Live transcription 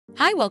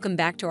Hi, welcome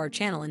back to our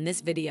channel. In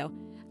this video,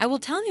 I will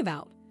tell you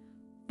about.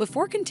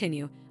 Before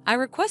continue, I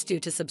request you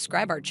to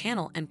subscribe our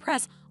channel and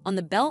press on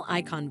the bell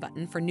icon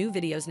button for new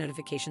videos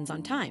notifications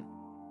on time.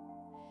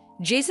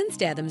 Jason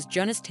Statham's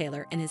Jonas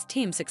Taylor and his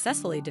team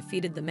successfully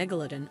defeated the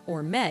Megalodon,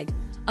 or Meg,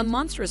 a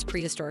monstrous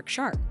prehistoric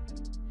shark.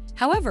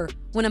 However,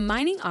 when a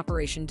mining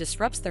operation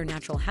disrupts their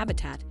natural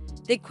habitat,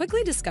 they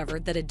quickly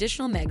discovered that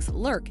additional Megs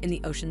lurk in the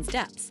ocean's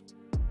depths.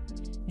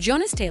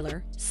 Jonas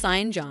Taylor,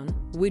 Cyan Zhang,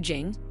 Wu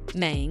Jing,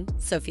 Meng,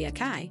 Sophia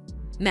Kai,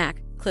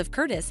 Mac, Cliff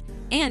Curtis,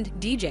 and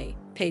DJ,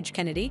 Paige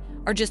Kennedy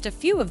are just a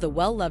few of the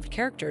well-loved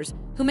characters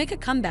who make a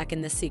comeback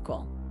in this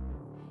sequel.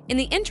 In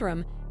the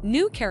interim,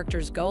 new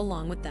characters go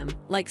along with them,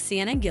 like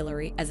Sienna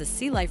Guillory as a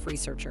sea life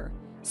researcher,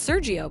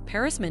 Sergio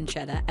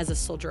Paris-Mencheta as a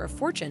soldier of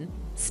fortune,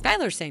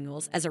 Skylar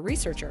Samuels as a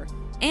researcher,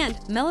 and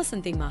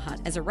Melisanthe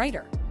Mahat as a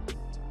writer.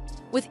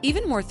 With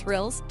even more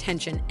thrills,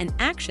 tension, and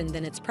action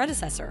than its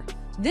predecessor,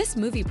 this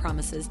movie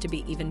promises to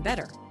be even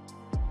better.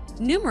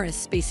 Numerous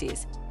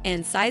species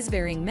and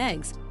size-varying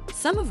Megs,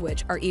 some of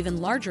which are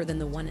even larger than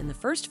the one in the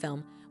first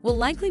film, will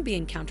likely be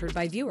encountered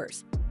by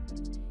viewers.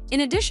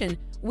 In addition,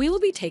 we will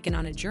be taken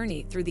on a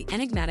journey through the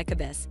enigmatic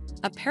abyss,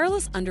 a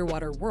perilous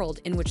underwater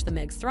world in which the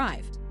Megs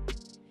thrive.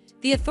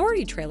 The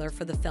authority trailer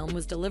for the film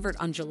was delivered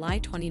on July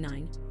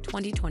 29,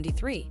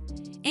 2023,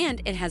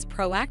 and it has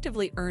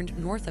proactively earned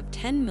north of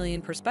 10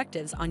 million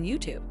perspectives on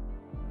YouTube.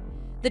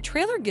 The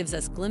trailer gives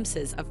us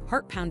glimpses of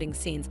heart-pounding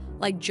scenes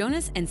like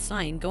Jonas and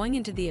Cyan going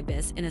into the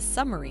abyss in a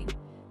submarine,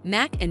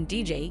 Mac and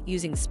DJ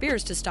using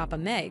spears to stop a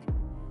Meg,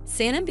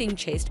 Santa being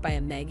chased by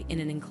a Meg in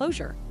an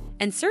enclosure,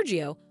 and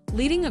Sergio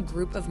leading a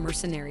group of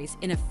mercenaries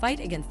in a fight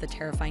against the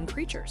terrifying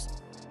creatures.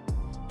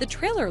 The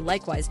trailer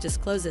likewise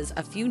discloses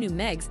a few new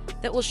Megs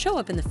that will show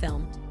up in the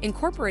film,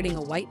 incorporating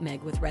a white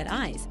Meg with red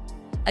eyes,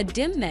 a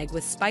dim Meg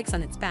with spikes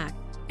on its back,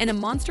 and a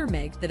monster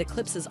Meg that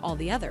eclipses all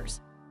the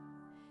others.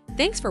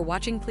 Thanks for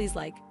watching. Please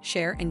like,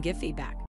 share, and give feedback.